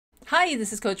Hi,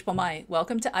 this is Coach Pomai.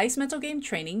 Welcome to ICE Mental Game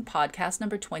Training podcast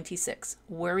number 26.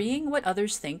 Worrying what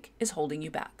others think is holding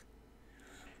you back.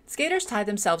 Skaters tie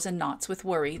themselves in knots with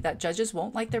worry that judges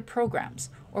won't like their programs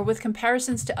or with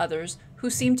comparisons to others who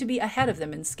seem to be ahead of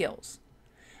them in skills.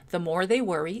 The more they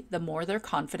worry, the more their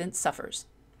confidence suffers.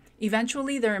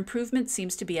 Eventually, their improvement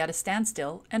seems to be at a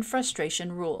standstill and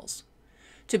frustration rules.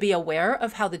 To be aware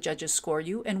of how the judges score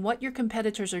you and what your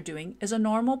competitors are doing is a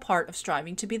normal part of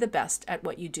striving to be the best at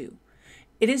what you do.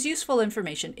 It is useful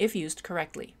information if used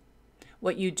correctly.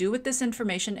 What you do with this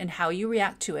information and how you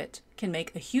react to it can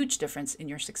make a huge difference in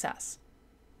your success.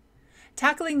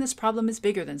 Tackling this problem is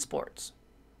bigger than sports.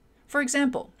 For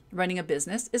example, running a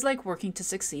business is like working to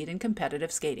succeed in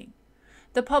competitive skating.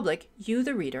 The public, you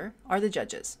the reader, are the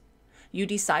judges. You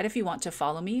decide if you want to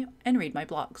follow me and read my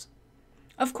blogs.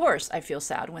 Of course, I feel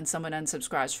sad when someone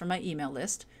unsubscribes from my email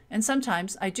list, and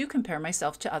sometimes I do compare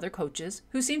myself to other coaches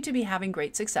who seem to be having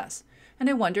great success, and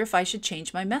I wonder if I should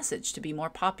change my message to be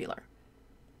more popular.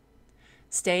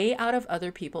 Stay out of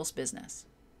other people's business.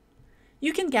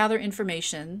 You can gather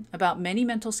information about many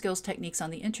mental skills techniques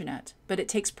on the internet, but it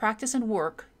takes practice and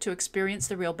work to experience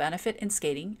the real benefit in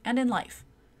skating and in life.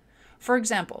 For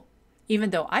example, even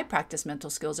though I practice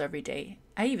mental skills every day,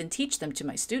 I even teach them to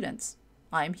my students.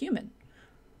 I am human.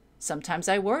 Sometimes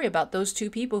I worry about those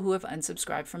 2 people who have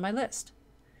unsubscribed from my list.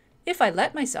 If I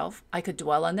let myself, I could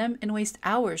dwell on them and waste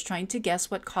hours trying to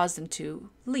guess what caused them to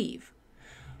leave.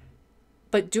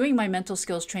 But doing my mental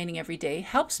skills training every day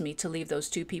helps me to leave those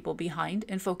 2 people behind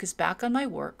and focus back on my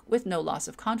work with no loss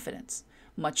of confidence,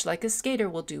 much like a skater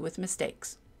will do with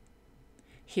mistakes.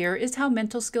 Here is how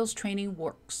mental skills training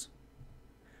works.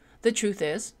 The truth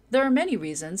is, there are many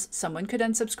reasons someone could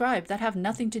unsubscribe that have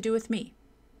nothing to do with me.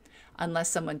 Unless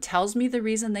someone tells me the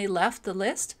reason they left the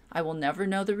list, I will never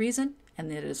know the reason,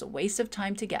 and it is a waste of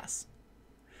time to guess.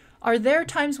 Are there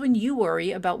times when you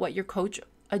worry about what your coach,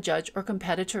 a judge, or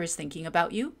competitor is thinking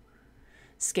about you?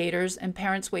 Skaters and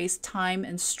parents waste time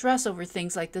and stress over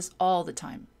things like this all the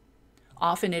time.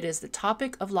 Often it is the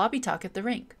topic of lobby talk at the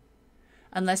rink.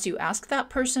 Unless you ask that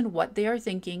person what they are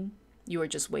thinking, you are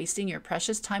just wasting your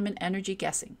precious time and energy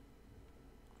guessing.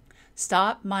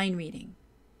 Stop mind reading.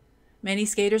 Many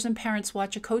skaters and parents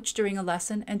watch a coach during a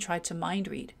lesson and try to mind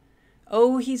read.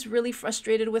 Oh, he's really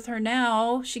frustrated with her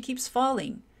now. She keeps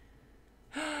falling.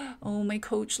 Oh, my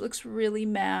coach looks really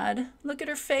mad. Look at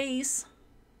her face.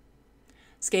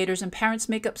 Skaters and parents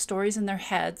make up stories in their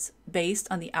heads based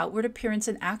on the outward appearance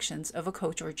and actions of a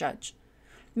coach or judge.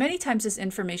 Many times this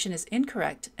information is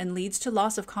incorrect and leads to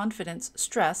loss of confidence,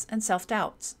 stress, and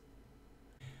self-doubts.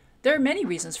 There are many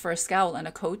reasons for a scowl on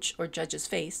a coach or judge's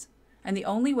face, and the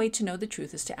only way to know the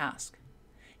truth is to ask.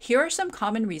 Here are some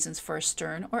common reasons for a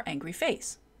stern or angry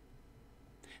face.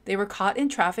 They were caught in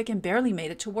traffic and barely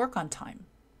made it to work on time.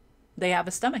 They have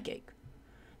a stomachache.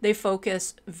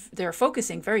 They're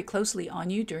focusing very closely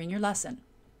on you during your lesson.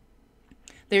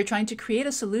 They're trying to create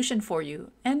a solution for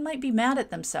you and might be mad at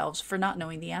themselves for not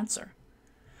knowing the answer.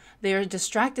 They are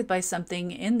distracted by something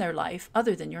in their life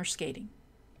other than your skating.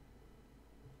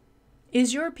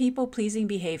 Is your people-pleasing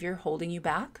behavior holding you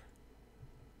back?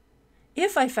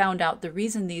 If I found out the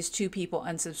reason these 2 people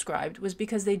unsubscribed was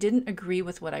because they didn't agree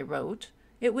with what I wrote,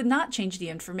 it would not change the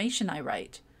information I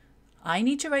write. I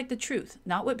need to write the truth,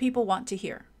 not what people want to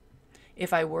hear.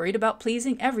 If I worried about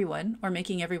pleasing everyone or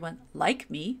making everyone like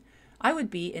me, I would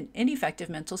be an ineffective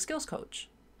mental skills coach.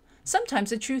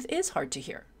 Sometimes the truth is hard to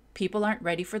hear. People aren't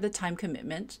ready for the time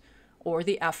commitment or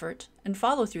the effort and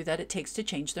follow through that it takes to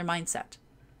change their mindset.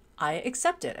 I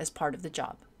accept it as part of the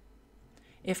job.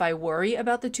 If I worry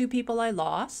about the 2 people I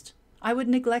lost, I would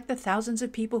neglect the thousands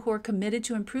of people who are committed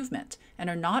to improvement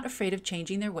and are not afraid of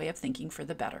changing their way of thinking for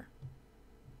the better.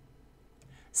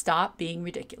 Stop being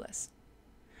ridiculous.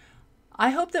 I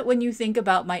hope that when you think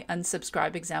about my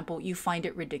unsubscribe example, you find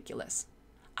it ridiculous.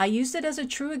 I used it as a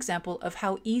true example of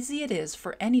how easy it is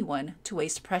for anyone to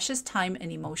waste precious time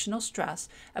and emotional stress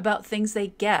about things they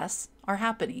guess are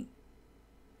happening,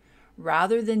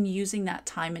 rather than using that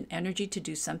time and energy to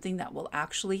do something that will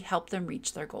actually help them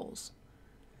reach their goals.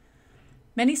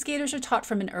 Many skaters are taught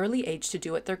from an early age to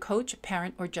do what their coach,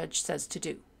 parent, or judge says to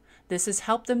do. This has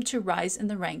helped them to rise in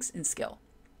the ranks in skill.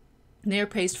 They are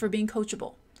praised for being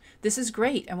coachable. This is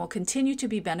great and will continue to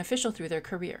be beneficial through their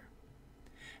career.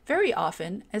 Very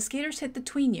often, as skaters hit the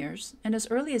tween years, and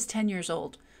as early as 10 years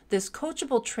old, this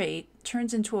coachable trait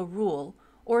turns into a rule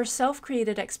or a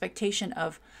self-created expectation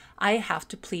of, I have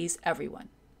to please everyone.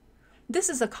 This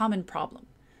is a common problem.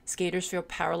 Skaters feel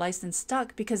paralyzed and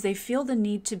stuck because they feel the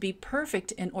need to be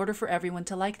perfect in order for everyone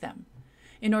to like them.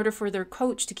 In order for their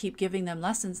coach to keep giving them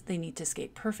lessons, they need to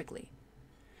skate perfectly.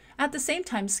 At the same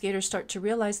time, skaters start to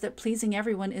realize that pleasing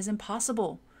everyone is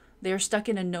impossible. They are stuck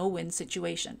in a no-win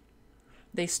situation.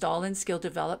 They stall in skill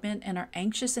development and are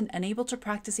anxious and unable to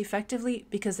practice effectively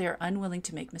because they are unwilling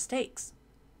to make mistakes.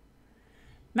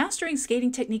 Mastering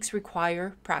skating techniques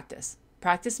require practice.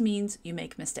 Practice means you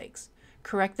make mistakes.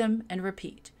 Correct them and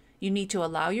repeat. You need to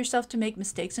allow yourself to make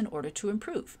mistakes in order to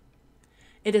improve.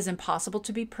 It is impossible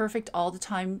to be perfect all the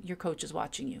time your coach is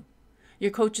watching you.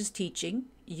 Your coach is teaching,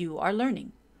 you are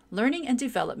learning. Learning and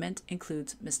development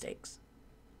includes mistakes.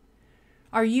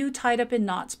 Are you tied up in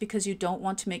knots because you don't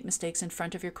want to make mistakes in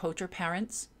front of your coach or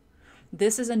parents?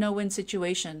 This is a no-win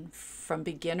situation from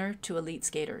beginner to elite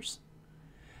skaters.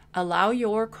 Allow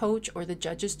your coach or the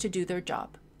judges to do their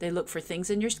job. They look for things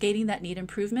in your skating that need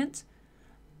improvement,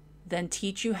 then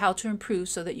teach you how to improve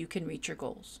so that you can reach your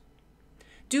goals.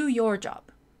 Do your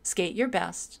job. Skate your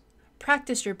best,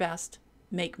 practice your best,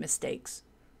 make mistakes,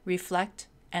 reflect,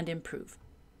 and improve.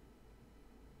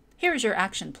 Here is your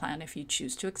action plan if you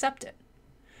choose to accept it.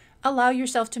 Allow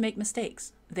yourself to make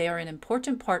mistakes. They are an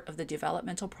important part of the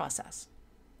developmental process.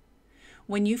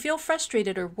 When you feel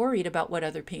frustrated or worried about what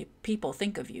other people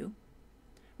think of you,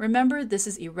 remember this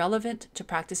is irrelevant to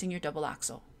practicing your double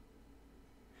axel.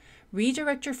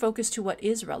 Redirect your focus to what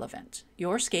is relevant,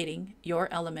 your skating,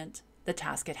 your element, the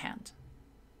task at hand.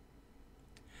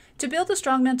 To build a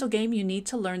strong mental game, you need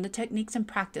to learn the techniques and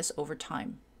practice over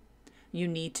time. You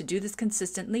need to do this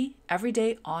consistently, every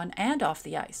day, on and off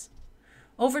the ice.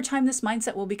 Over time, this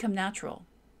mindset will become natural.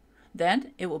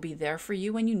 Then, it will be there for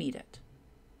you when you need it.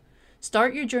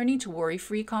 Start your journey to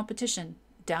worry-free competition.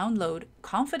 Download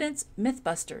Confidence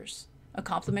Mythbusters, a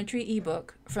complimentary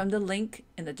ebook from the link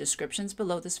in the descriptions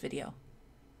below this video.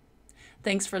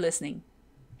 Thanks for listening.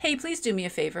 Hey, please do me a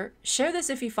favor, share this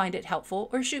if you find it helpful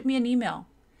or shoot me an email.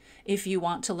 If you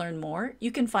want to learn more,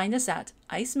 you can find us at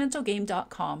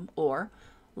icementalgame.com or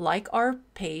like our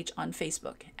page on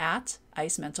Facebook at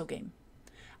IceMentalGame.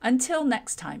 Until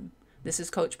next time, this is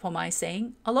Coach Pomai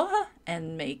saying aloha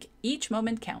and make each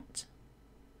moment count.